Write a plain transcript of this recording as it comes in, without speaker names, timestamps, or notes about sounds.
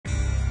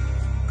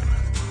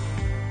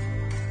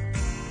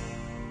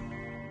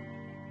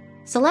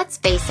So let's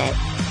face it,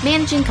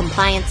 managing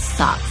compliance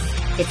sucks.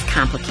 It's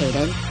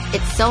complicated,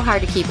 it's so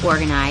hard to keep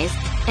organized,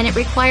 and it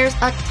requires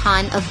a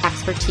ton of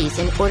expertise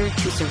in order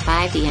to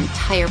survive the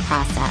entire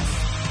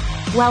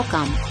process.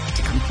 Welcome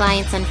to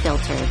Compliance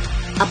Unfiltered,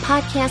 a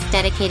podcast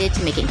dedicated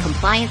to making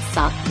compliance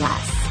suck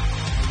less.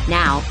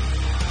 Now,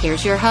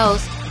 here's your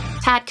host,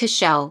 Todd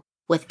Cashot,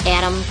 with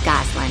Adam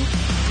Goslin.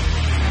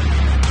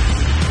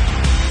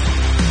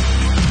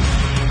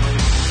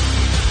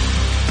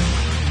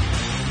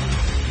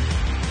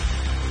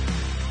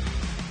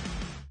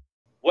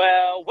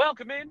 Well,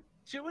 welcome in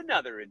to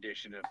another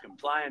edition of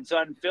Compliance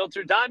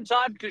Unfiltered. I'm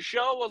Todd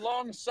Cashot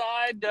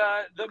alongside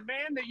the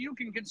man that you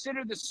can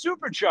consider the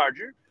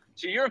supercharger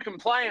to your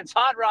compliance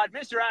hot rod,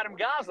 Mr. Adam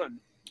Goslin.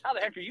 How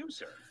the heck are you,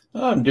 sir?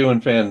 I'm doing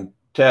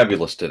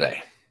fantabulous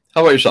today.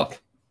 How about yourself?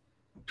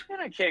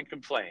 And I can't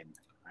complain.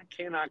 I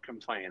cannot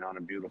complain on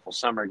a beautiful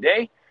summer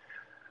day.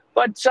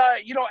 But,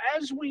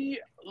 as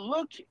we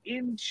look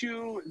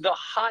into the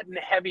hot and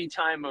heavy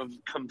time of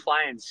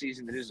compliance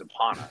season that is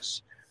upon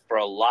us, for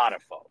a lot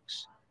of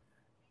folks,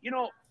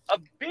 a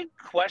big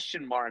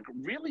question mark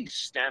really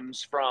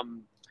stems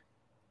from,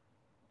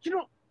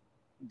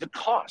 the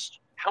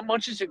cost. How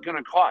much is it going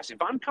to cost?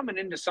 If I'm coming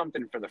into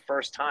something for the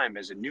first time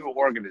as a new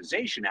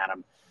organization,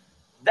 Adam,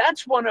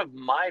 that's one of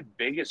my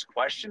biggest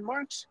question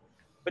marks.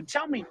 But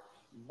tell me,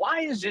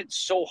 why is it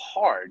so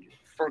hard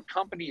for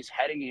companies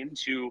heading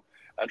into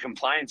a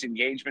compliance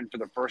engagement for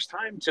the first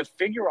time to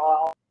figure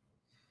out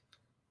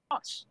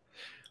costs?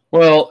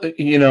 Well,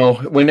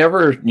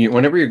 whenever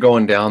you're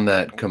going down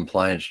that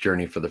compliance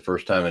journey for the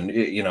first time, and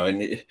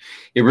it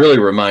really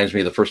reminds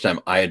me of the first time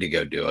I had to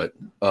go do it.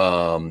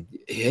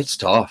 It's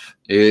tough.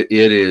 It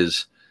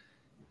is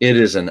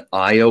an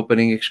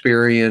eye-opening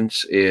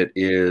experience. It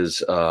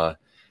is an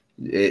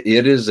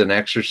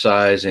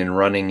exercise in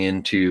running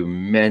into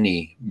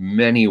many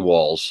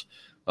walls,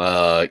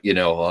 along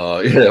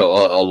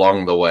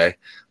the way,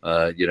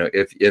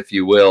 if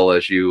you will,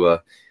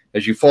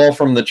 as you fall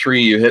from the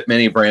tree, you hit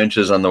many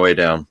branches on the way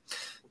down,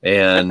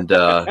 and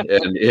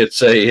it's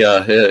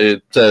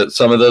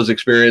some of those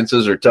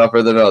experiences are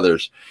tougher than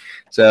others.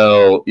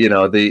 So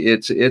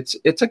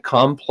it's a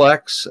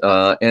complex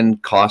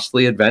and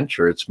costly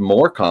adventure. It's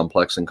more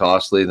complex and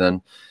costly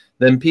than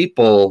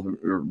people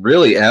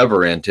really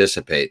ever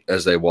anticipate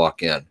as they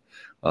walk in.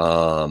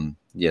 Wherever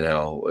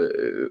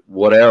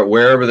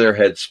their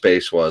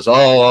headspace was,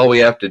 all we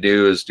have to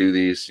do is do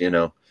these,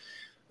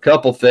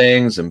 couple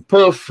things and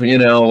poof, we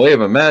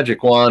have a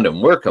magic wand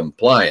and we're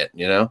compliant,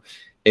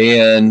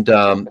 and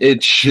it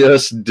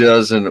just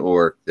doesn't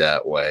work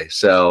that way.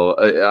 So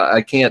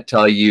I can't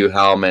tell you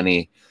how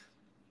many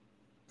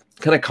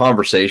kind of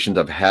conversations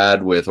I've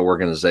had with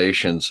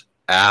organizations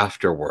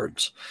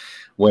afterwards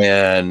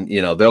when,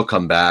 they'll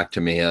come back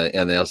to me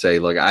and they'll say,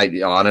 look, I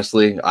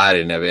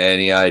didn't have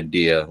any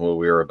idea what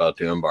we were about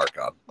to embark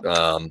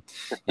on,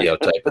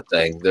 type of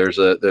thing. There's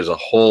a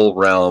whole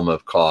realm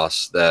of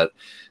costs that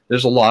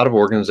there's a lot of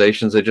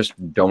organizations that just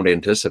don't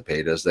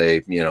anticipate as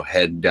they,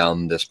 head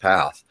down this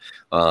path.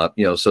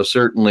 So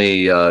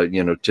certainly,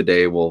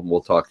 today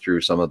we'll talk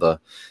through some of the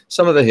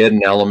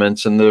hidden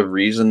elements and the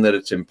reason that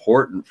it's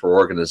important for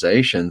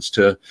organizations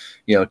to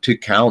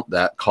count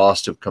that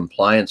cost of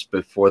compliance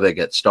before they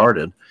get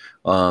started.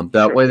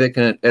 That way they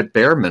can, at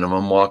bare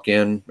minimum, walk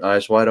in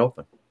eyes wide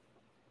open.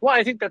 Well,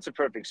 I think that's a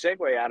perfect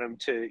segue, Adam,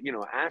 to,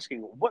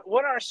 asking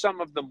what are some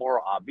of the more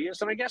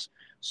obvious and I guess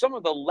some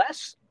of the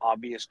less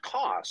obvious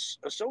costs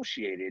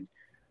associated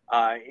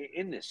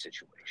in this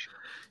situation?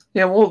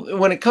 Yeah, well,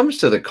 when it comes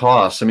to the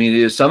costs,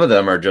 some of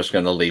them are just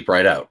going to leap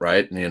right out,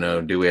 right?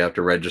 Do we have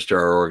to register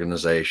our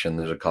organization?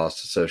 There's a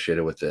cost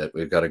associated with it.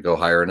 We've got to go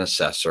hire an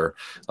assessor.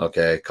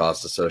 Okay,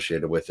 cost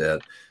associated with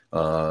it.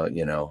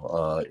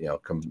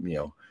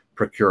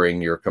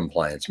 Procuring your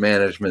compliance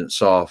management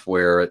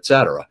software, et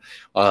cetera.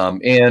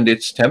 And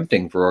it's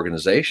tempting for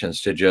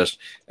organizations to just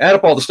add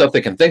up all the stuff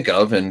they can think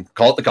of and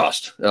call it the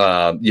cost,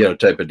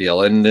 type of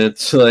deal. And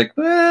it's like,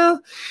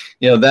 well,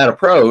 that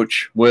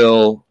approach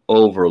will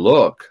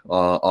overlook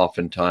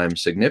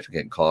oftentimes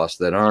significant costs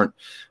that aren't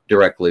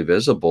directly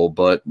visible,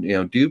 but,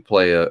 do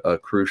play a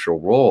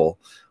crucial role.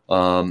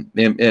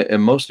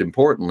 And most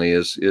importantly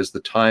is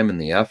the time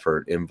and the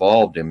effort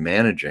involved in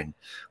managing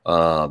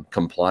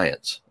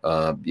compliance.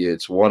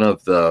 It's one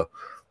of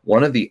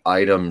the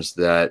items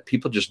that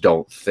people just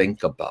don't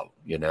think about,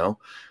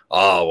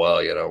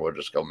 we'll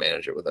just go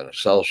manage it with an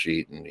Excel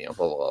sheet and,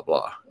 blah, blah,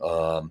 blah.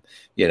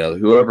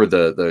 Whoever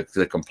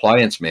the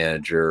compliance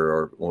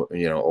manager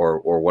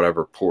or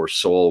whatever poor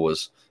soul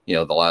was,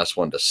 the last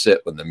one to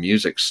sit when the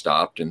music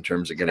stopped in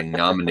terms of getting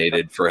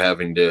nominated for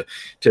having to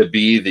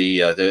be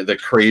the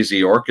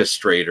crazy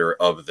orchestrator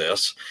of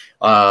this.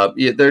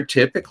 They're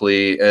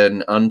typically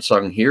an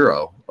unsung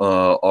hero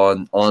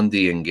on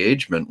the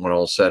engagement when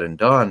all's said and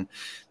done,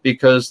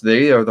 because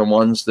they are the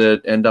ones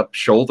that end up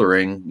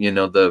shouldering,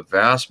 the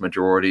vast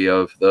majority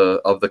of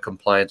the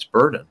compliance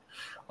burden.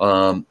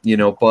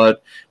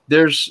 But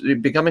there's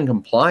becoming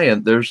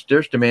compliant. There's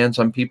demands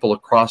on people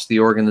across the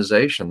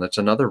organization. That's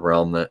another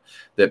realm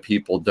that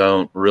people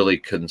don't really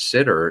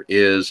consider.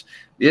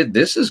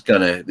 This is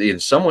going to, in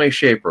some way,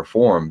 shape, or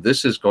form,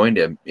 this is going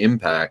to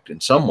impact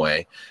in some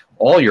way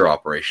all your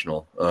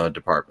operational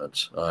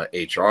departments,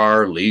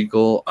 HR,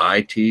 legal,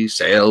 IT,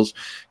 sales,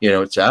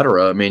 et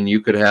cetera. I mean,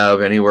 you could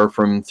have anywhere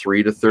from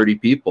 3 to 30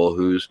 people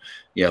whose,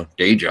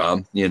 day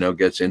job,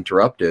 gets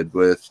interrupted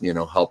with,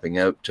 helping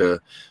out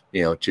to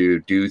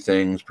do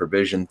things,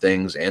 provision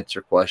things,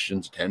 answer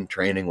questions, attend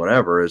training,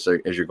 whatever, as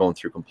you're going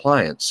through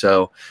compliance.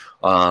 So,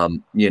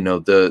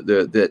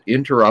 the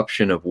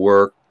interruption of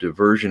work,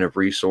 diversion of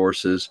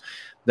resources,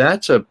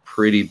 that's a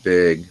pretty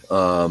big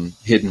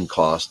hidden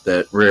cost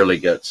that rarely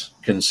gets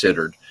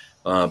considered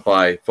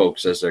by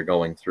folks as they're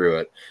going through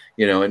it.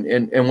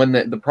 And when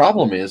the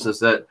problem is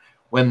that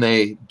when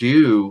they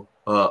do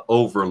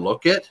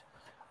overlook it,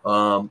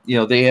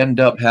 they end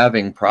up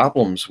having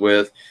problems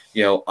with,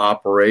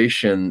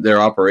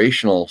 their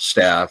operational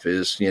staff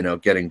is,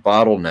 getting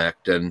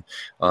bottlenecked and,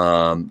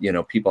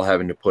 people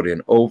having to put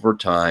in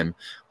overtime,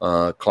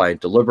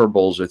 client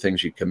deliverables or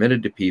things you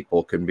committed to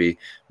people can be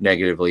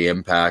negatively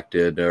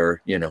impacted,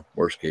 or,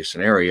 worst case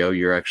scenario,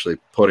 you're actually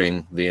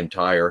putting the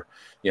entire,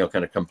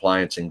 kind of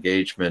compliance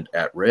engagement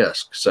at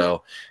risk.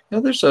 So,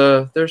 there's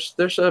a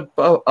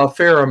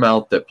fair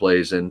amount that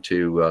plays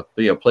into it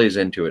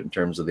in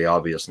terms of the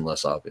obvious and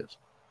less obvious.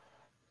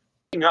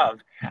 How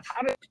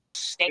does the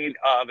state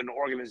of an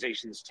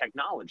organization's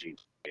technology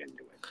play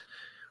into it?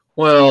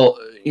 Well,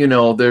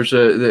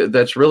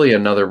 that's really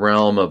another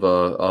realm of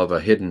a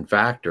hidden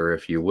factor,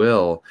 if you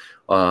will.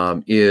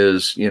 What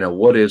is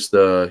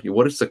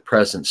the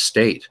present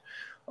state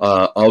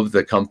of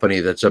the company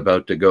that's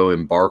about to go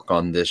embark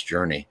on this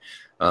journey?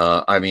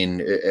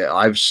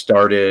 I've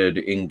started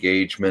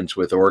engagements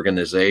with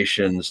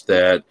organizations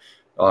that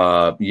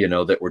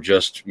that were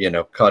just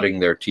cutting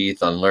their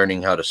teeth on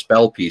learning how to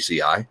spell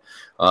PCI,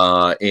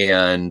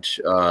 and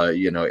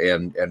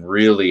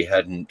really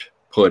hadn't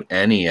put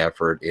any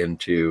effort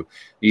into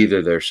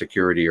either their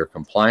security or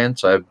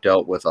compliance. I've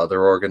dealt with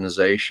other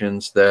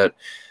organizations that,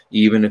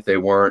 even if they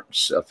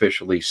weren't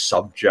officially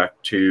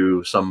subject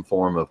to some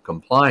form of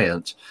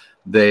compliance,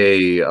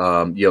 they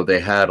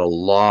had a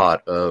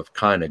lot of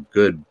kind of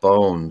good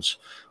bones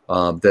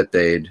that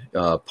they'd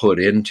put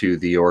into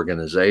the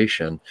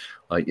organization,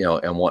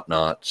 and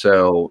whatnot.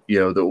 So,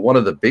 one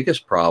of the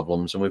biggest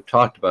problems, and we've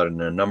talked about it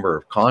in a number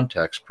of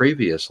contexts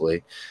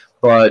previously,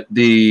 but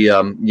the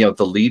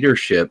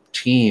leadership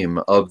team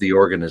of the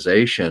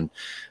organization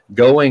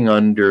going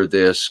under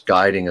this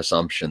guiding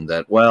assumption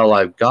that, well,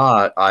 I've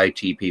got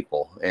IT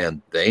people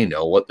and they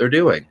know what they're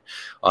doing.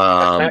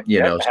 Had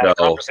a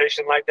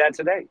conversation like that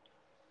today.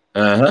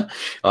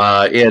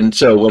 And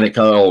so when it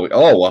comes,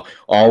 well,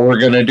 all we're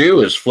going to do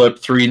is flip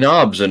 3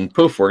 knobs and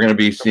poof, we're going to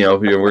be, we're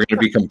going to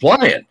be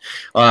compliant,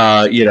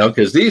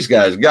 because these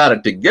guys got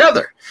it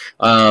together.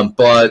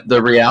 But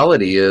the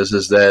reality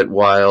is that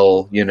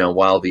while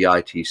the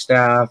IT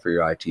staff or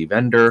your IT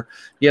vendor,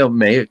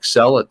 may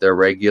excel at their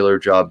regular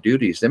job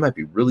duties, they might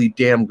be really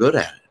damn good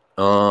at it.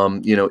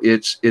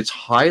 It's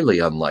highly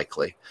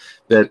unlikely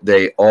that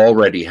they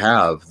already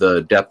have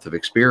the depth of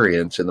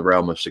experience in the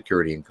realm of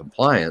security and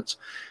compliance.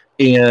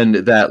 And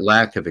that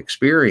lack of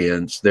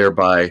experience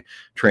thereby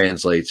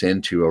translates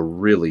into a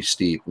really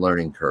steep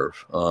learning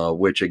curve,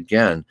 which,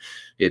 again,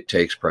 it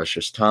takes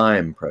precious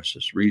time,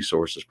 precious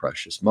resources,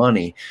 precious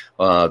money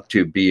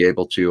to be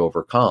able to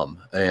overcome.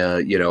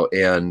 And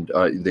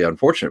the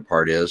unfortunate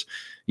part is,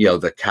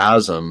 the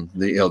chasm,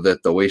 that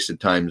the wasted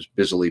time is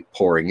busily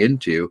pouring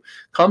into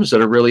comes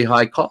at a really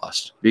high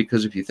cost.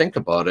 Because if you think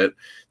about it,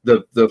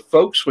 the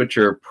folks which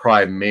are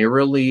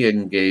primarily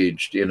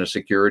engaged in a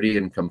security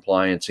and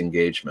compliance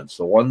engagements,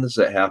 the ones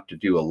that have to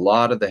do a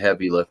lot of the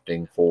heavy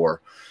lifting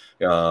for,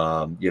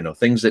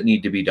 things that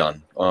need to be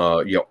done,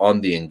 on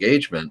the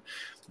engagement,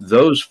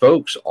 those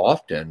folks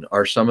often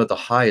are some of the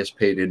highest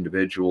paid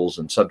individuals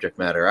and subject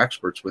matter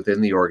experts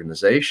within the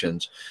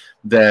organizations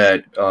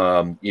that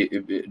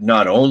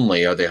not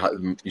only are they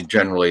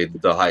generally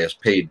the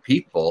highest paid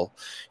people,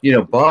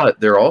 but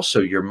they're also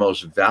your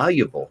most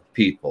valuable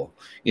people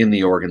in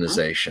the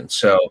organization.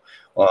 So,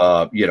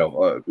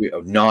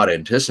 not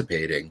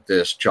anticipating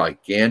this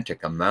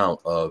gigantic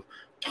amount of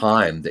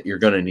time that you're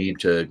going to need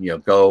to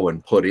go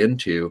and put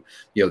into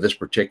this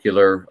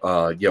particular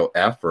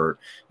effort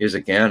is,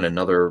 again,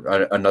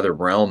 another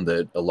realm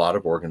that a lot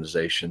of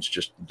organizations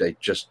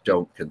just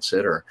don't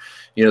consider.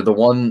 The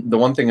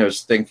one thing I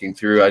was thinking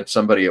through, I had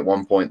somebody at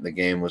one point in the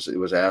game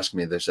was asking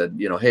me, they said,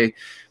 hey,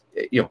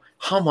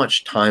 how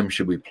much time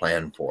should we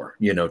plan for,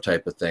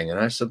 type of thing. And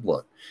I said,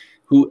 look,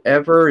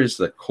 whoever is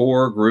the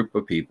core group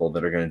of people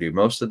that are going to do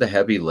most of the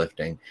heavy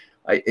lifting,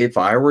 if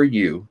I were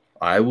you,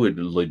 I would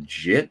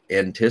legit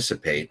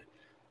anticipate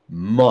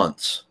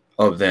months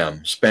of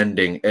them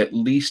spending at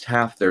least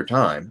half their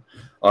time,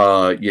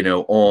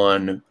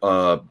 on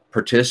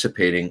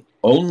participating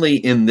only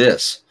in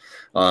this,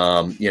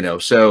 they're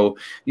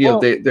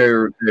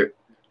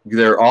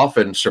they're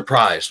often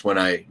surprised when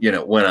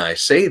I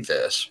say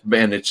this,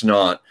 and it's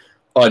not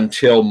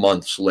until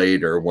months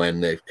later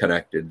when they've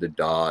connected the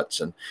dots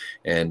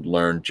and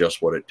learned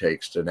just what it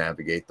takes to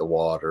navigate the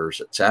waters,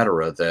 et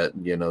cetera,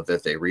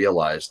 that they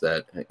realize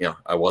that,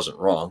 I wasn't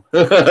wrong.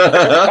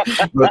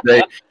 But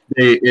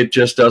it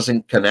just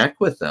doesn't connect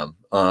with them,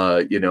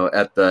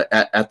 at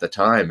the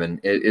time. And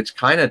it's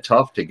kind of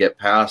tough to get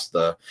past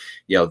the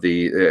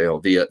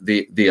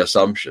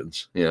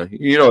assumptions.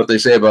 You know what they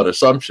say about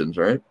assumptions,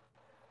 right?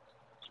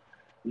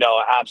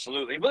 No,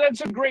 absolutely. But that's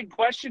a great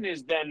question,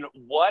 is then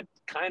what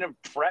kind of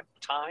prep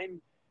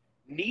time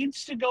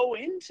needs to go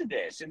into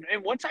this, and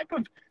what type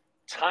of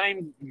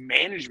time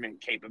management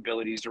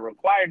capabilities are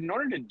required in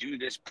order to do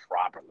this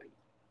properly?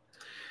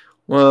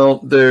 Well,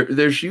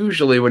 there's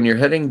usually, when you're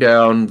heading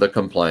down the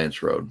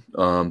compliance road,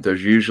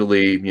 there's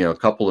usually, a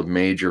couple of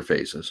major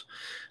phases: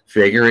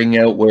 figuring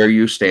out where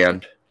you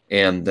stand,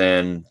 and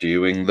then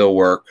doing the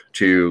work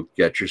to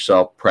get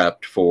yourself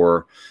prepped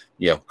for,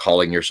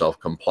 calling yourself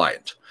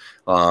compliant.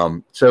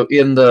 So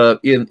in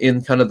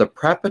kind of the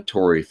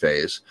preparatory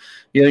phase,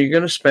 you're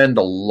going to spend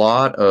a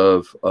lot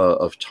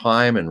of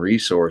time and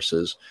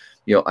resources,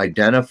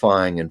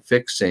 identifying and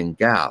fixing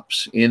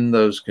gaps in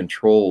those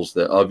controls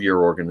of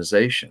your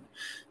organization.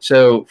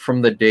 So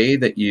from the day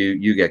that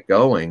you get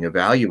going,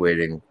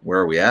 evaluating where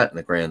are we at in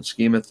the grand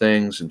scheme of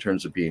things in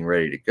terms of being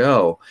ready to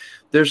go,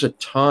 there's a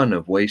ton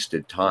of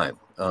wasted time.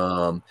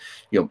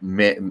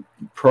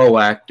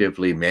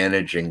 Proactively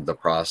managing the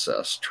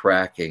process,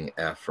 tracking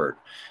effort,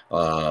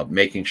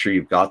 making sure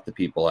you've got the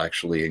people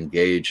actually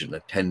engaged in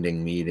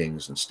attending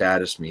meetings and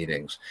status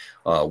meetings,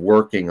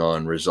 working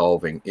on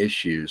resolving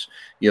issues,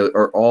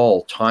 are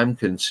all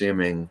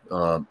time-consuming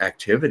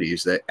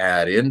activities that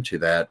add into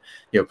that,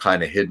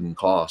 kind of hidden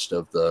cost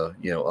of the,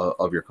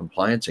 of your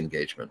compliance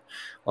engagement.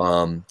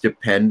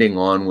 Depending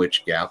on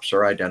which gaps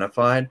are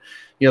identified,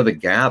 the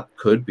gap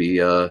could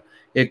be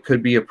it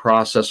could be a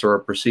process or a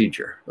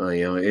procedure.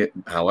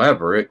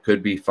 However, it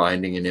could be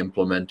finding and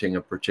implementing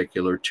a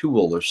particular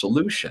tool or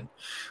solution.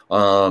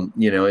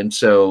 And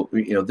so,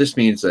 this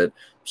means that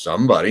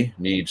somebody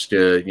needs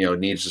to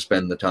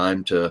spend the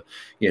time to,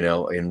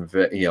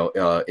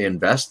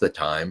 invest the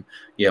time,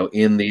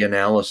 in the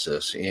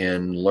analysis,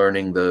 in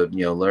learning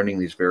learning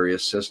these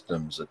various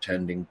systems,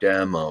 attending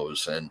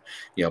demos, and,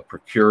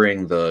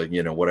 procuring the,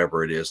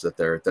 whatever it is that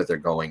they're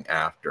going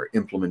after,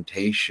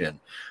 implementation,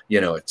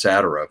 et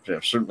cetera.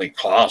 Certainly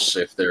costs,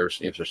 if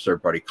there's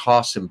third-party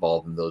costs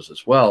involved in those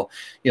as well,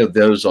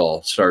 those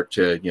all start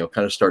to,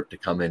 start to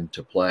come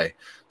into play.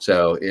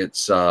 So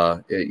it's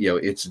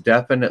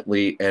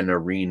definitely an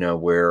arena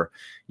where,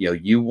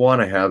 you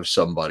want to have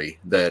somebody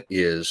that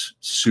is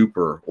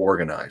super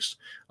organized,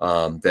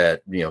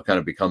 that, kind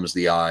of becomes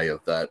the eye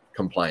of that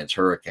compliance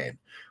hurricane,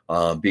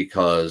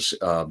 because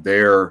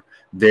their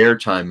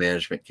time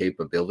management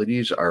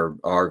capabilities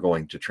are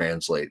going to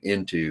translate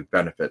into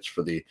benefits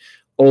for the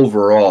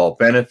overall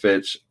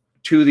benefits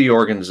to the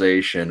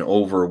organization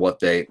over what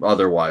they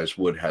otherwise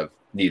would have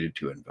needed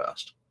to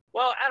invest.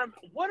 Well, Adam,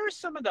 what are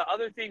some of the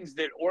other things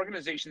that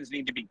organizations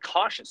need to be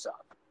cautious of?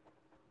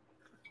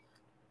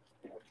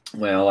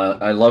 Well,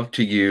 I love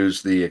to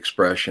use the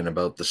expression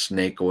about the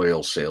snake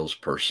oil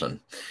salesperson.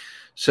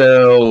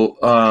 So,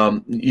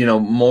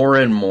 more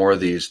and more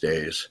these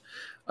days,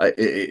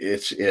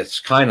 it's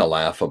kind of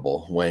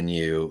laughable when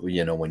you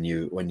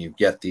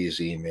get these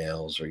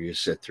emails, or you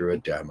sit through a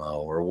demo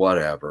or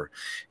whatever,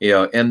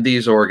 and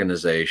these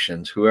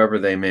organizations, whoever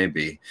they may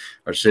be,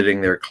 are sitting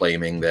there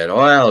claiming that,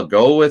 I'll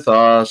go with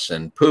us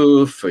and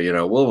poof,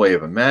 we'll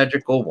wave a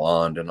magical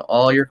wand and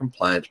all your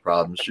compliance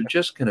problems are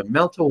just going to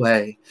melt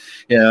away.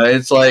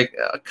 It's like,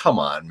 come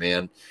on,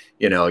 man.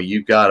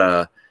 You've got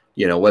to,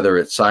 whether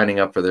it's signing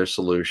up for their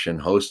solution,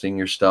 hosting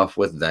your stuff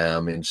with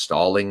them,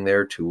 installing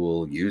their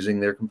tool,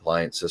 using their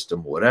compliance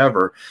system,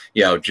 whatever,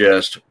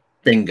 just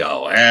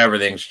bingo,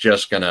 everything's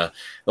just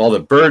all the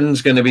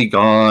burden's gonna be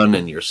gone,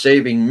 and you're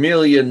saving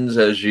millions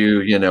as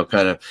you,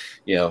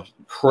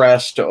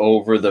 crest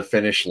over the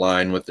finish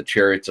line with the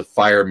chariots of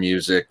fire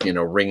music,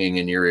 ringing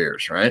in your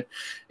ears, right?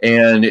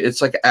 And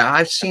it's like,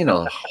 I've seen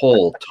a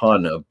whole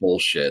ton of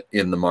bullshit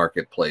in the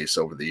marketplace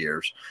over the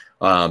years.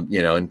 And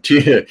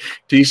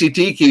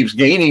TCT keeps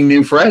gaining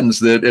new friends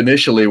that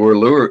initially were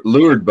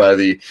lured by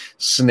the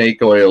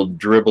snake oil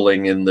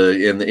dribbling in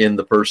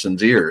the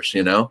person's ears.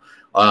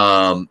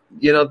 The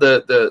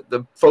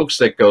folks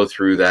that go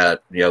through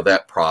that,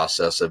 that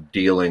process of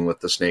dealing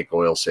with the snake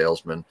oil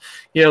salesman,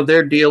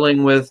 they're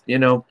dealing with,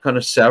 kind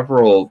of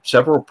several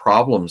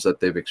problems that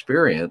they've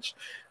experienced.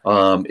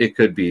 It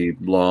could be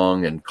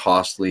long and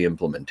costly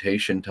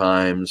implementation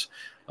times,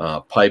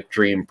 pipe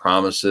dream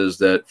promises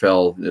that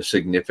fell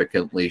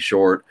significantly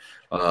short,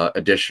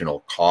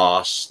 additional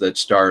costs that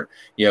start,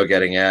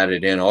 getting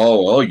added in.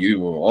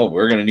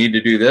 We're going to need to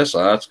do this.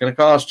 That's going to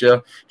cost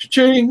you.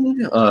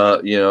 Cha-ching!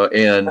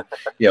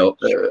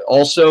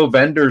 Also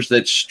vendors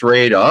that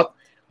straight up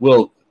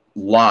will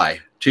lie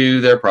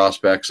to their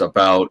prospects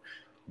about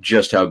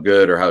just how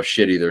good or how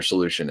shitty their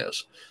solution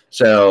is.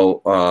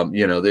 So,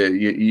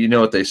 you know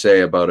what they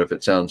say about if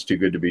it sounds too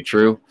good to be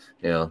true.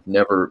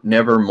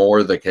 Never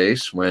more the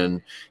case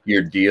when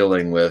you're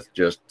dealing with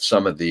just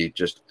some of the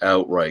just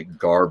outright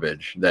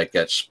garbage that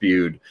gets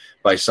spewed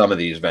by some of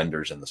these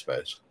vendors in the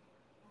space.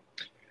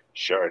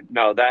 Sure.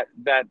 No, that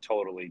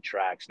totally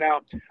tracks. Now,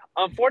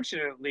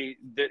 unfortunately,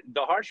 the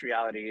harsh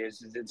reality is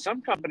that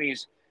some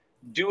companies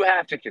do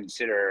have to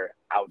consider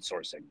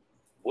outsourcing.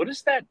 What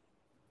does that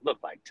look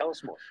like? Tell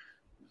us more.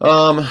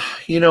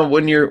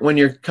 When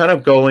you're kind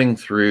of going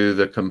through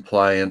the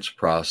compliance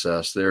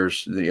process,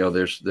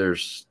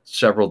 there's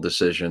several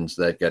decisions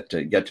that get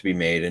to be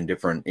made in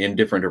different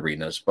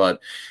arenas.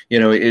 But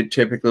it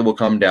typically will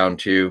come down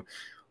to,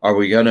 are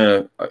we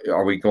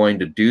going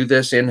to do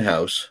this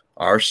in-house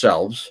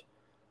ourselves,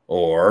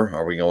 or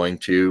are we going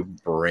to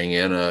bring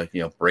in a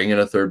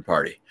third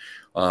party?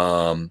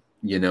 The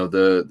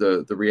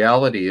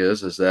reality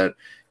is that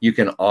you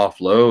can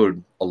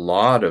offload a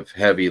lot of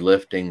heavy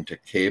lifting to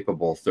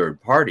capable third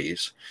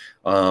parties,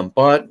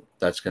 but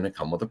that's going to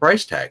come with a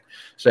price tag.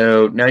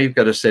 So now you've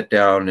got to sit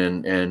down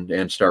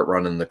and start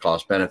running the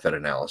cost benefit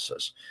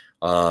analysis.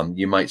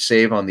 You might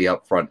save on the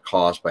upfront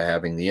cost by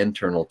having the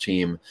internal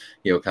team,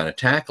 kind of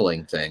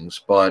tackling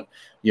things, but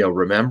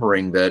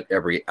remembering that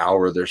every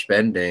hour they're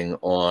spending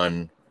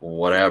on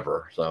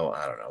whatever. So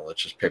I don't know.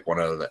 Let's just pick one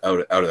out of the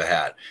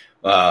hat.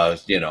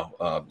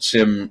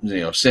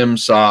 SIM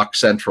SOC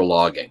central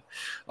logging.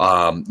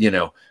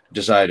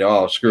 Decide,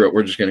 oh, screw it,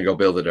 we're just going to go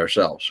build it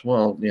ourselves.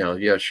 Well,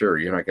 yeah, sure,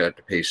 you're not going to have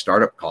to pay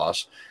startup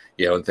costs,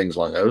 and things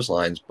along those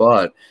lines.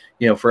 But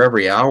for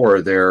every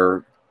hour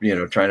they're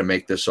trying to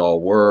make this all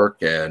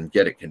work and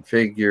get it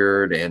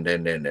configured,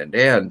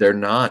 and they're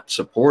not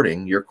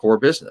supporting your core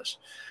business.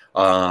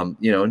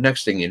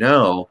 Next thing you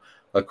know,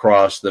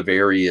 across the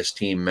various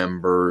team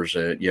members,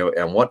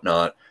 and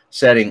whatnot,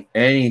 setting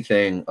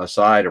anything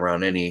aside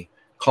around any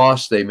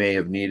costs they may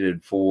have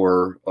needed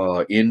for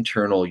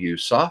internal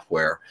use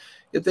software,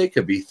 they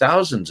could be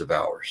thousands of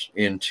hours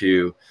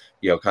into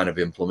kind of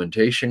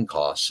implementation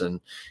costs. And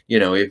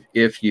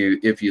if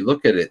you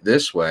look at it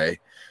this way,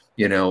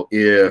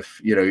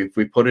 if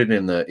we put it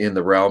in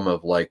the realm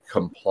of like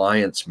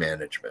compliance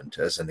management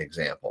as an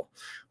example,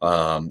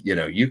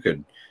 you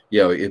could,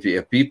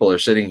 if people are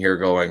sitting here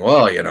going,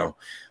 well,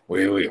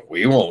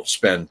 we won't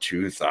spend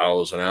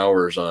 2,000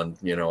 hours on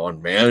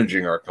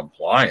managing our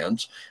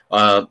compliance.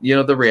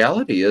 The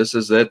reality is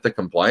that the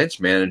compliance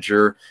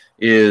manager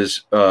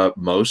is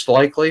most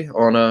likely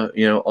on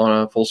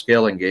a full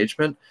scale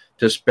engagement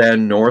to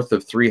spend north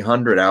of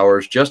 300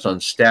 hours just on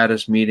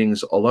status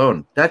meetings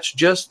alone. That's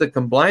just the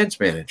compliance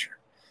manager.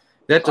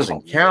 That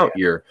doesn't count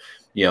your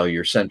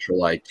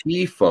central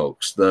IT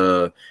folks,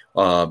 the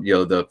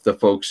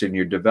folks in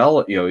your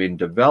development,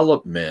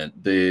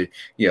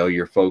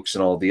 your folks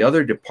in all the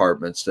other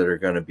departments that are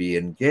going to be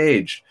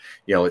engaged,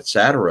 et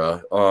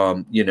cetera.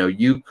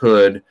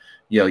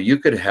 You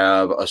could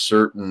have a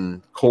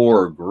certain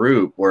core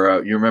group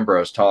where you remember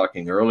I was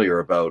talking earlier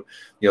about,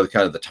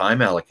 kind of the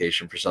time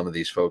allocation for some of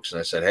these folks. And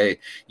I said, hey,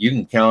 you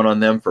can count on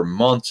them for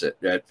months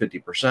at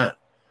 50%.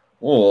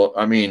 Well,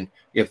 I mean,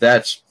 if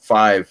that's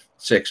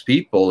 5-6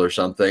 people or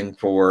something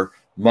for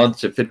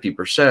months at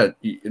 50%,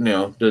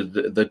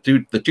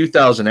 the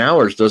 2,000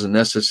 hours doesn't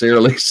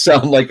necessarily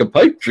sound like a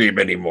pipe dream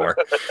anymore.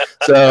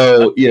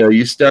 So,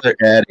 you start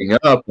adding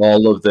up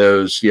all of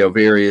those,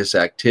 various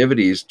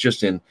activities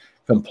just in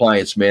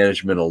compliance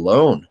management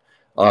alone,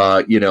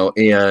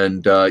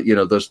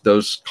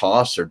 those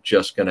costs are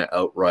just going to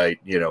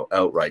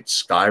outright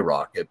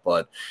skyrocket.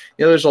 But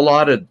there's a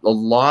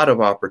lot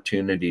of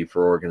opportunity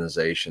for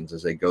organizations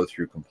as they go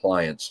through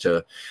compliance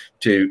to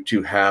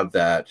have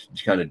that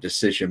kind of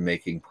decision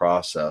making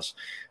process.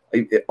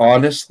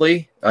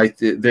 Honestly,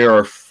 there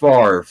are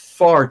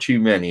far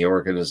too many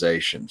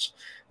organizations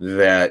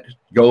that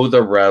go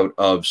the route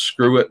of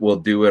screw it, we'll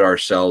do it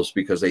ourselves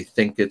because they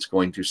think it's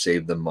going to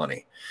save them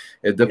money.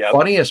 The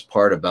funniest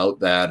part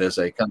about that is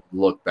I kind of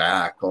look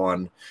back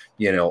on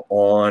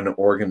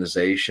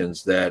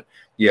organizations that,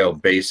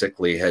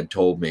 basically had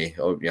told me,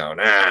 oh,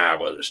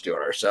 we'll just do it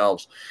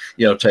ourselves,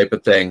 type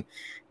of thing.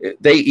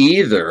 They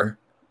either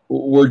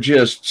were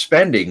just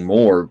spending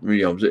more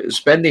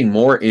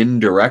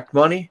indirect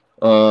money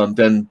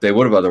than they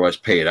would have otherwise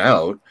paid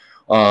out,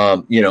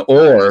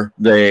 or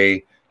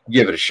they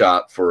give it a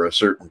shot for a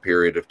certain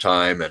period of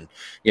time. And,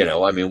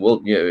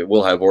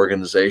 we'll have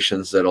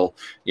organizations that'll,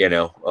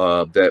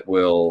 that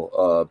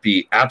will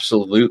be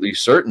absolutely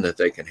certain that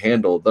they can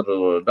handle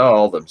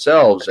all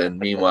themselves. And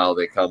meanwhile,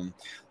 they come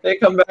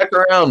back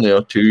around,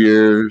 2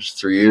 years,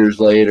 3 years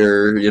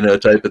later,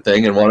 type of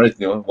thing, and want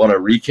to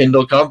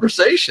rekindle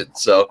conversation.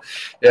 So,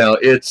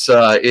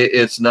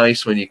 it's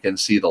nice when you can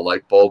see the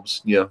light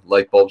bulbs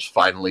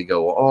finally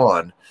go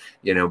on.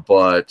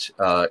 But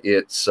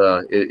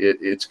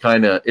it's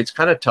kind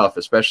of tough,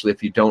 especially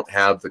if you don't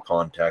have the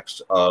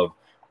context of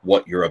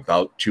what you're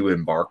about to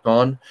embark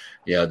on.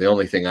 Yeah, the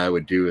only thing I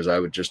would do is I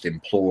would just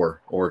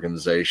implore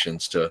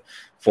organizations to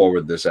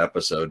forward this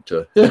episode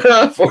to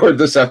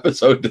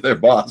their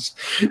boss,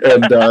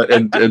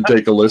 and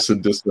take a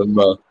listen to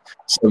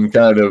some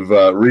kind of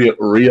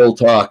real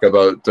talk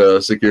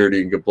about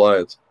security and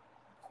compliance.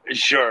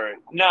 Sure.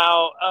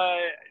 Now,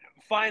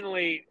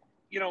 finally,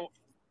 what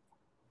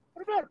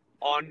about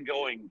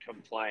ongoing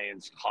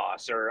compliance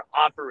costs, or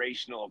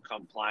operational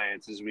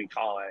compliance, as we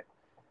call it?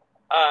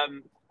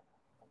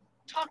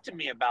 Talk to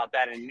me about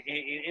that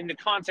in the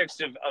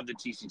context of the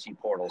TCT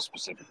portal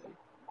specifically.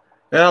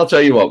 And I'll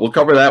tell you what, we'll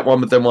cover that one,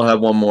 but then we'll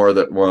have one more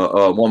that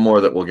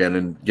we'll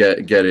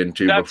get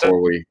into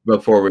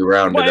before we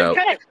round it out.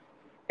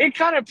 It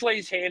kind of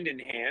plays hand in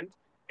hand.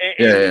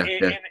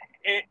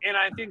 And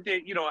I think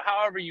that,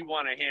 however you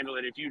want to handle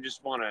it, if you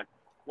just want to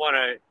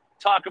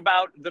talk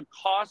about the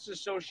costs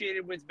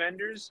associated with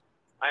vendors,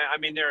 I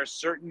mean, there are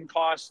certain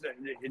costs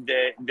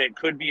that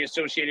could be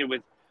associated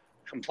with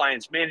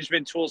compliance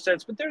management tool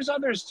sets, but there's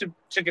others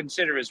to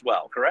consider as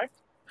well, correct?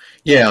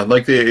 Yeah,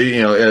 like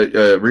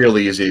a real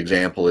easy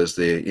example is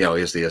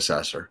the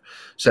assessor.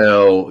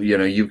 So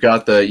you've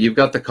got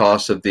the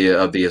cost of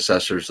the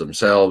assessors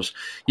themselves.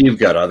 You've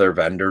got other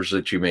vendors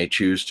that you may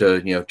choose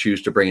to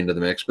bring into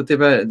the mix, but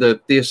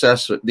the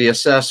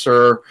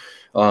assessor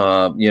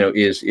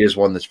is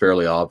one that's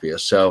fairly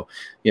obvious. So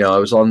I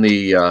was on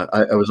the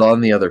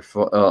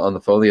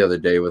phone the other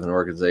day with an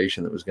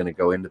organization that was going to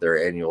go into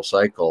their annual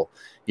cycle,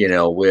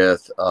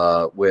 with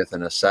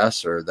an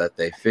assessor that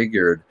they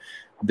figured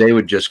they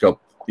would just go,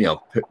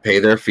 pay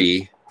their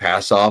fee,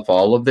 pass off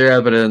all of their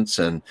evidence,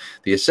 and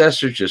the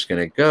assessor's just going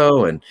to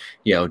go and,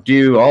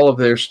 do all of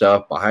their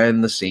stuff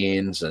behind the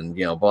scenes and,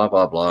 blah,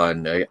 blah, blah.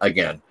 And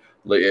again,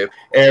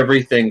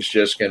 everything's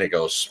just going to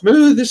go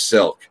smooth as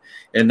silk.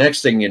 And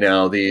next thing you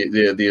know,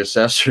 the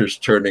assessor's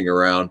turning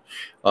around,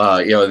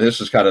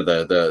 this is kind of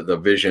the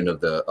vision of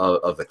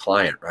the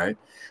client, right?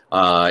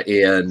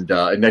 And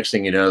next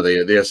thing you know,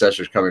 the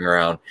assessor's coming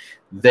around.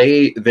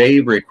 They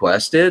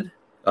requested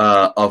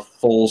a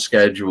full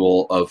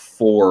schedule of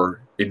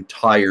 4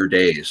 entire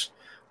days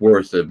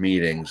worth of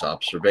meetings,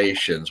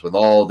 observations with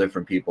all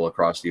different people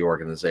across the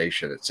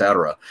organization, et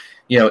cetera.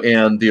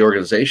 And the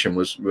organization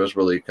was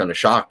really kind of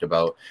shocked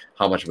about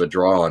how much of a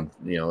draw on,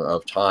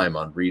 of time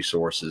on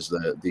resources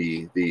that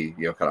the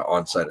kind of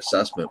on-site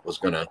assessment was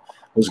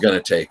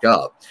gonna take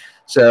up.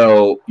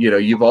 So,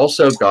 you've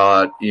also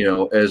got,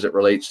 as it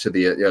relates to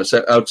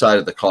the, outside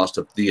of the cost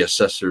of the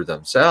assessor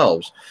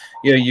themselves,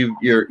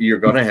 you're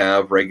going to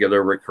have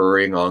regular,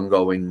 recurring,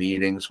 ongoing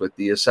meetings with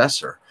the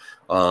assessor.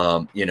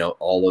 All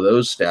of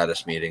those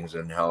status meetings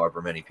and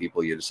however many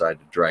people you decide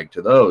to drag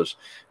to those,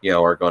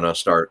 are going to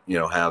start,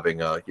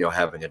 having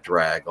a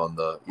drag on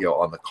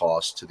the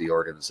cost to the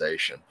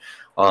organization.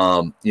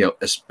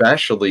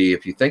 Especially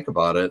if you think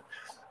about it,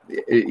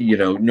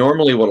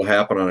 normally what will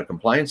happen on a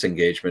compliance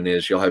engagement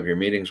is you'll have your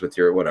meetings with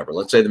your whatever.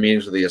 Let's say the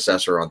meetings with the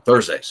assessor on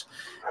Thursdays.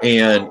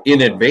 And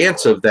in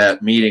advance of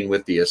that meeting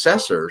with the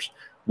assessors,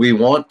 we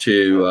want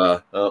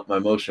to, my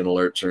motion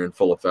alerts are in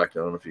full effect. I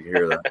don't know if you can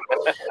hear that.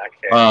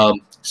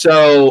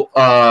 So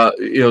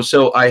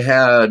I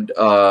had,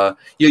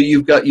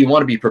 you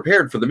want to be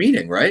prepared for the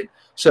meeting, right?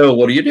 So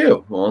what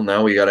do? Well,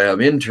 now we got to have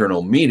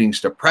internal meetings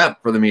to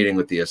prep for the meeting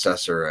with the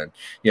assessor and,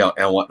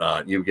 and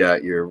whatnot. You've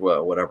got your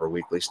whatever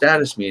weekly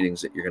status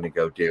meetings that you're going to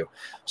go do.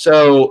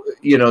 So,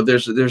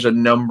 there's a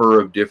number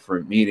of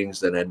different meetings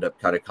that end up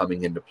kind of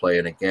coming into play.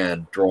 And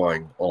again,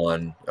 drawing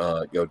on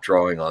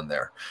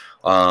there.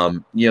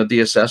 The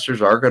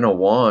assessors are going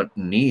to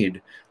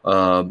need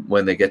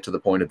when they get to the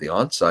point of the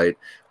on-site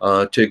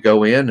to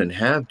go in and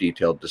have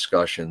detailed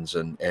discussions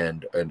and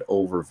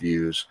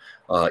overviews,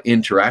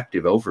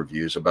 interactive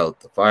overviews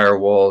about the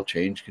firewall,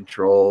 change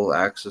control,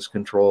 access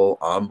control,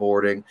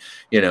 onboarding.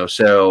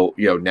 So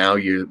now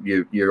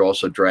you're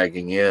also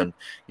dragging in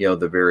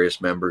the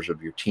various members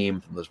of your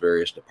team from those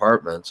various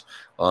departments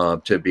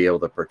to be able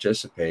to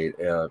participate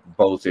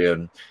both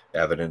in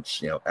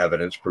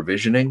evidence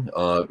provisioning,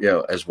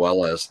 as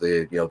well as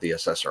the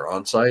assessor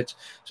on sites.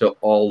 So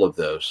all of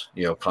those,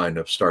 kind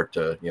of start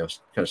to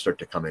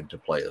come into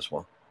play as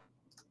well.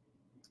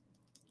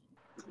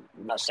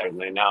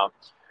 Certainly.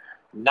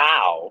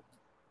 Now,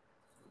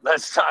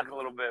 let's talk a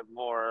little bit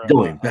more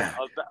going back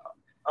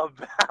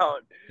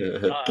about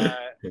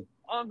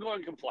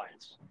ongoing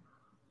compliance.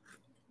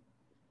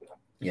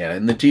 Yeah,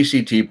 in the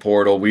TCT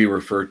portal, we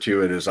refer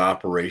to it as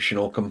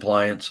operational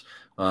compliance.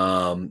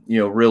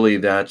 Really,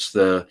 that's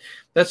the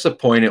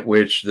point at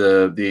which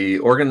the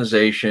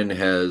organization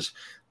has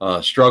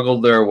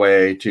struggled their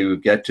way to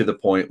get to the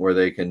point where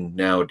they can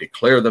now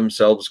declare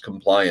themselves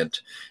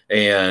compliant,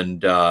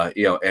 and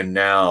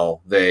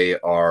now they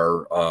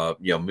are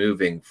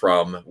moving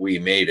from we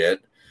made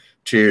it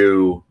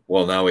to,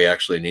 well, now we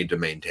actually need to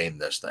maintain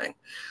this thing.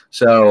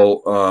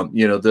 So,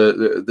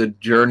 the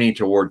journey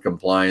toward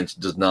compliance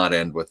does not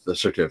end with the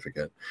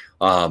certificate.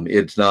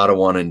 It's not a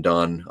one and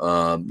done,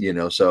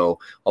 so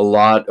a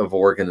lot of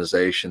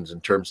organizations, in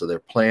terms of their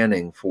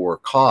planning for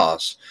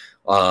costs,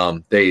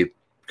 they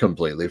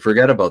completely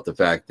forget about the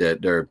fact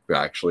that they're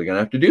actually going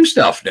to have to do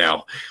stuff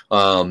now.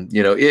 I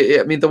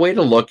mean, the way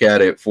to look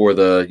at it for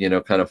the,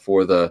 kind of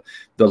for the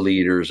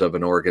leaders of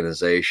an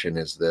organization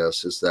is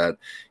that,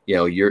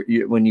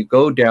 when you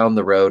go down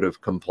the road of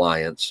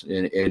compliance,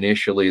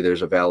 initially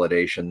there's a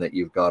validation that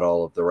you've got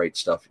all of the right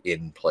stuff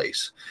in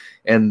place.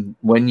 And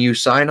when you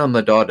sign on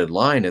the dotted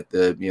line at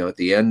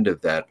the end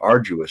of that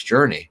arduous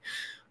journey,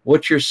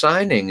 what you're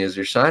signing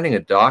a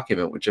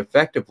document which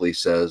effectively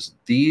says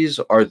these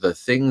are the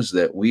things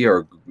that we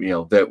are,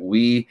 that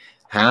we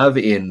have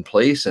in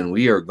place and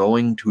we are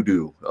going to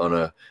do on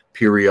a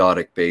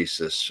periodic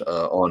basis,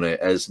 on a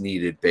as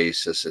needed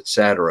basis,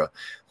 etc.,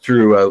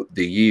 throughout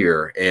the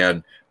year.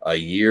 And a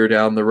year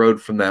down the road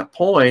from that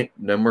point,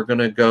 then we're going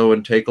to go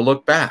and take a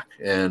look back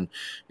and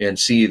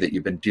see that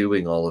you've been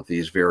doing all of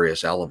these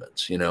various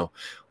elements.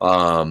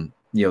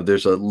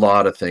 There's a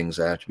lot of things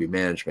that have to be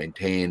managed,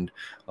 maintained,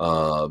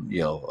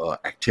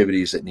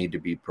 activities that need to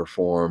be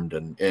performed.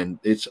 And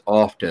it's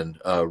often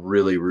a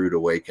really rude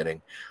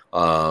awakening,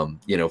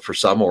 for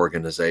some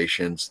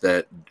organizations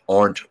that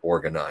aren't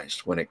organized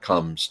when it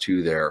comes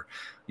to their,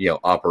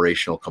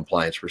 operational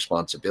compliance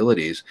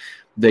responsibilities.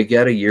 They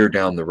get a year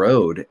down the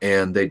road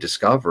and they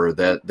discover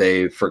that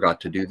they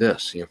forgot to do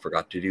this,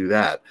 forgot to do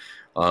that.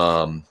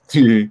 I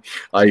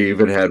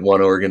even had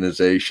one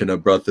organization, I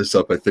brought this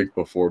up I think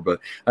before, but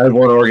I had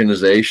one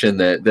organization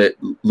that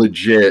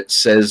legit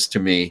says to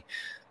me,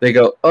 they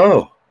go,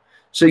 "Oh,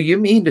 so you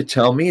mean to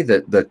tell me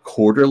that the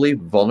quarterly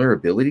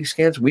vulnerability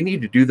scans, we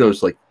need to do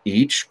those like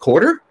each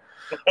quarter?"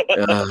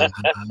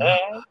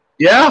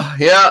 Yeah,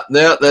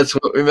 that's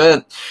what we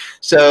meant.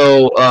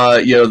 So,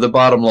 the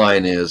bottom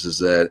line is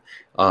that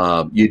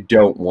you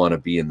don't want to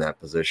be in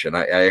that position.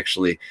 I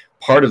actually,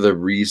 part of the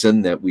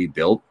reason that we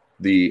built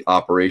the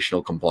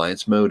operational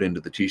compliance mode into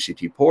the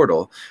TCT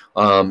portal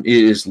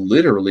is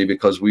literally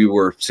because we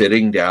were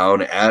sitting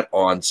down at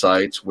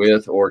on-sites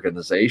with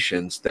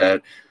organizations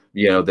that,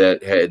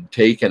 that had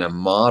taken a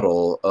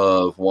model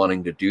of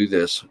wanting to do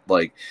this,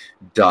 like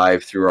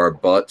dive through our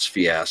butts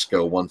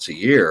fiasco once a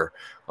year,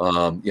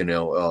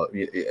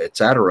 et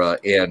cetera,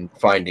 and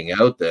finding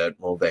out that,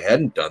 well, they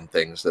hadn't done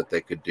things that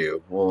they could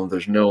do. Well,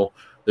 there's no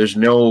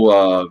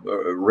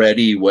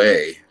ready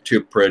way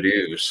to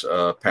produce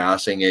a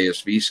passing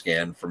ASV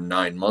scan from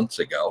 9 months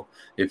ago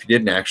if you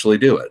didn't actually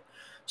do it.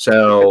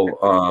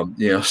 So,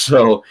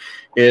 so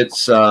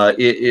it's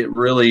it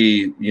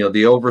really,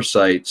 the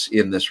oversights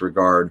in this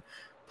regard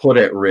put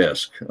at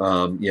risk,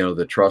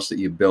 the trust that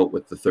you built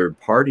with the third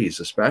parties,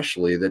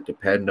 especially that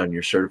depend on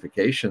your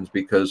certifications,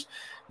 because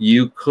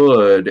you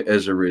could,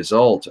 as a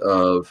result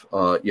of,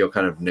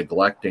 kind of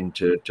neglecting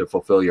to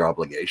fulfill your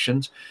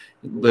obligations,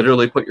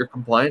 literally put your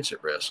compliance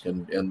at risk.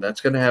 And that's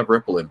going to have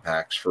ripple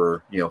impacts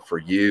for you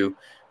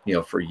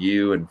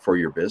and for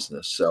your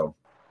business. So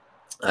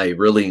I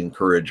really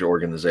encourage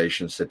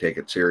organizations to take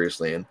it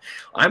seriously. And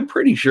I'm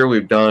pretty sure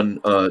we've done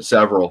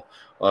several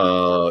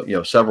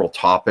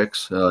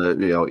topics, in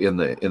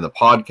the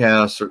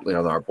podcast, certainly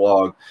on our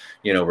blog,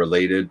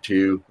 related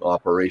to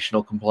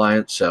operational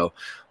compliance. So,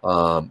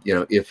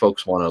 if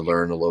folks want to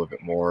learn a little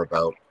bit more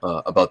about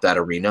that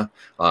arena,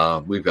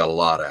 we've got a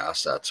lot of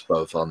assets,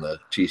 both on the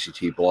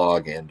TCT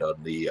blog and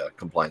on the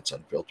Compliance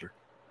Unfiltered.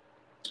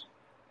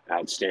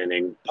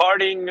 Outstanding.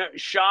 Parting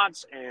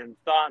shots and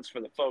thoughts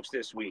for the folks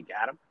this week,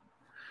 Adam?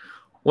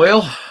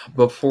 Well,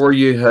 before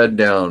you head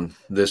down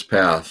this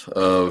path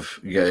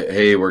of,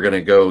 hey, we're going to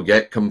go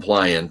get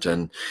compliant,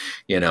 and,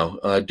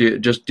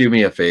 just do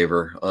me a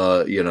favor.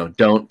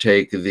 Don't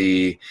take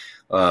the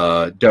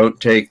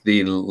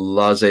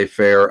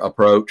laissez-faire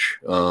approach.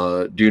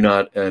 Do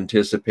not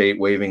anticipate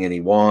waving any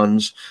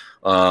wands.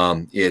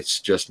 It's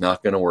just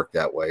not going to work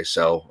that way.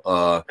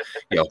 So,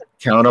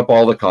 count up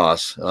all the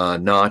costs,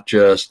 not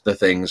just the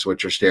things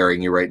which are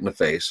staring you right in the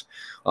face.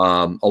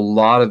 A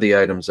lot of the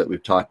items that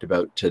we've talked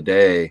about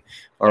today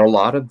are a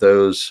lot of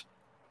those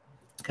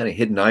kind of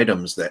hidden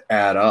items that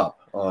add up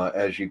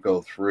as you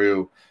go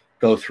through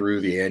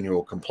the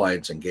annual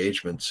compliance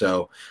engagement.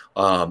 So,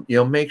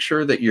 make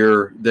sure that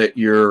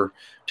you're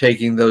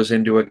taking those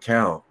into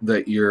account,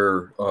 that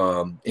you're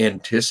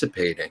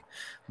anticipating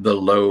the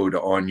load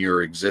on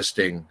your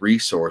existing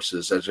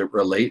resources as it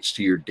relates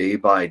to your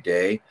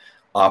day-by-day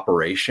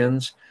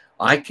operations.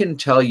 I can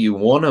tell you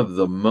one of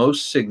the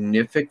most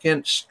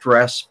significant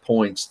stress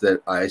points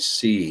that I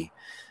see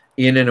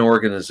in an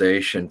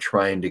organization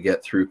trying to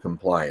get through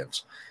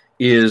compliance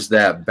is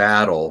that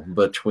battle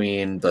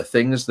between the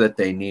things that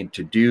they need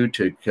to do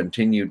to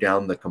continue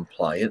down the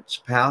compliance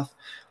path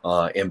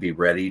and be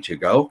ready to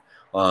go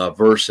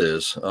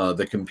versus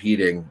the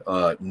competing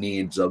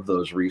needs of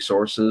those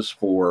resources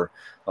for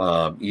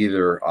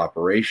either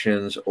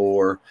operations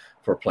or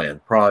for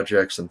planned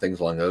projects and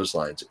things along those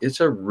lines. It's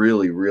a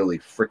really, really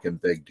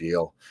freaking big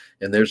deal.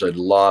 And there's a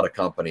lot of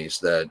companies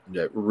that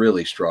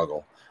really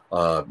struggle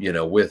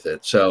with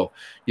it. So,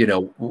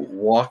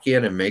 walk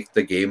in and make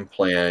the game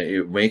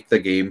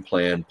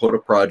plan, put a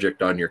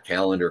project on your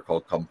calendar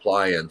called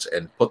compliance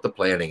and put the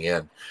planning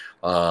in,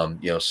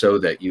 so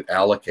that you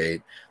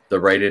allocate the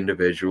right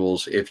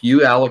individuals. If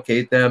you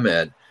allocate them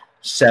at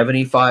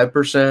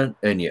 75%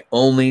 and you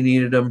only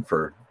needed them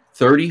for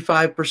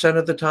 35%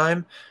 of the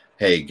time,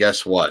 hey,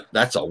 guess what?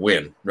 That's a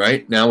win,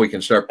 right? Now we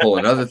can start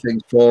pulling other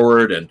things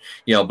forward and,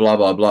 blah,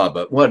 blah, blah.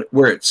 But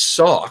where it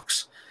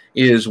sucks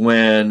is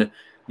when,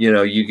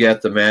 you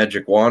get the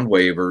magic wand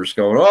waivers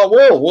going,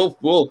 oh,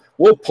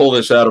 we'll pull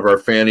this out of our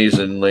fannies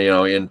and,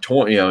 in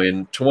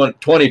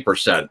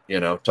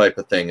 20%, type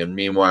of thing. And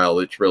meanwhile,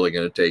 it's really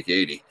going to take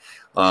 80.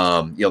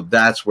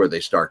 That's where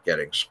they start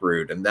getting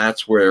screwed. And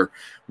that's where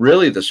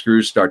really the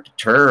screws start to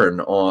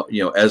turn on,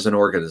 as an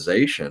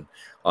organization,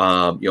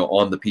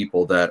 on the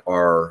people that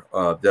are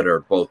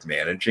both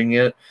managing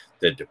it,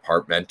 the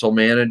departmental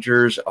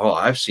managers. Oh,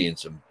 I've seen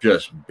some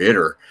just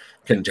bitter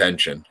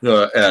contention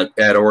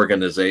at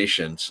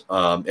organizations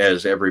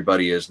as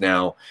everybody is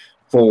now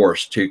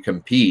forced to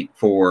compete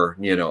for,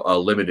 a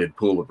limited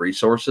pool of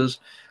resources.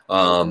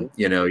 Go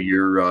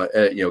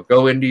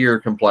into your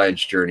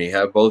compliance journey,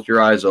 have both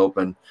your eyes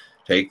open,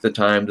 take the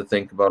time to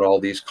think about all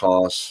these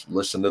costs,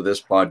 listen to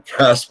this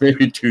podcast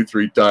maybe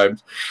 2-3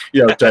 times,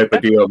 type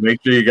of deal.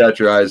 Make sure you got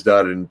your I's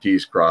dotted and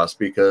T's crossed,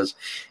 because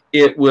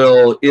it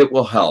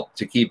will help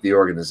to keep the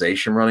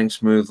organization running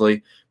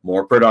smoothly,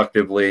 more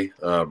productively,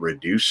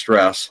 reduce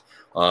stress,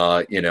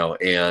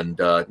 and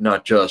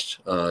not just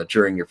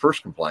during your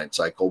first compliance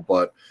cycle,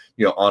 but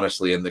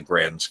honestly, in the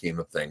grand scheme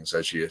of things,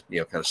 as you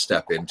kind of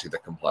step into the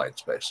compliance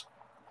space.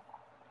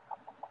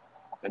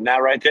 And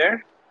that right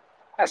there,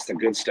 that's the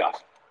good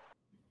stuff.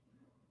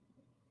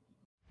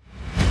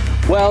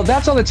 Well,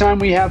 that's all the time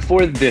we have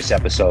for this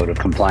episode of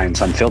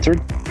Compliance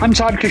Unfiltered. I'm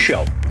Todd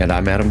Cachot. And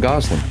I'm Adam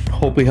Goslin.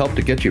 Hope we helped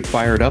to get you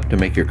fired up to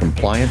make your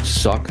compliance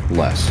suck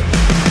less.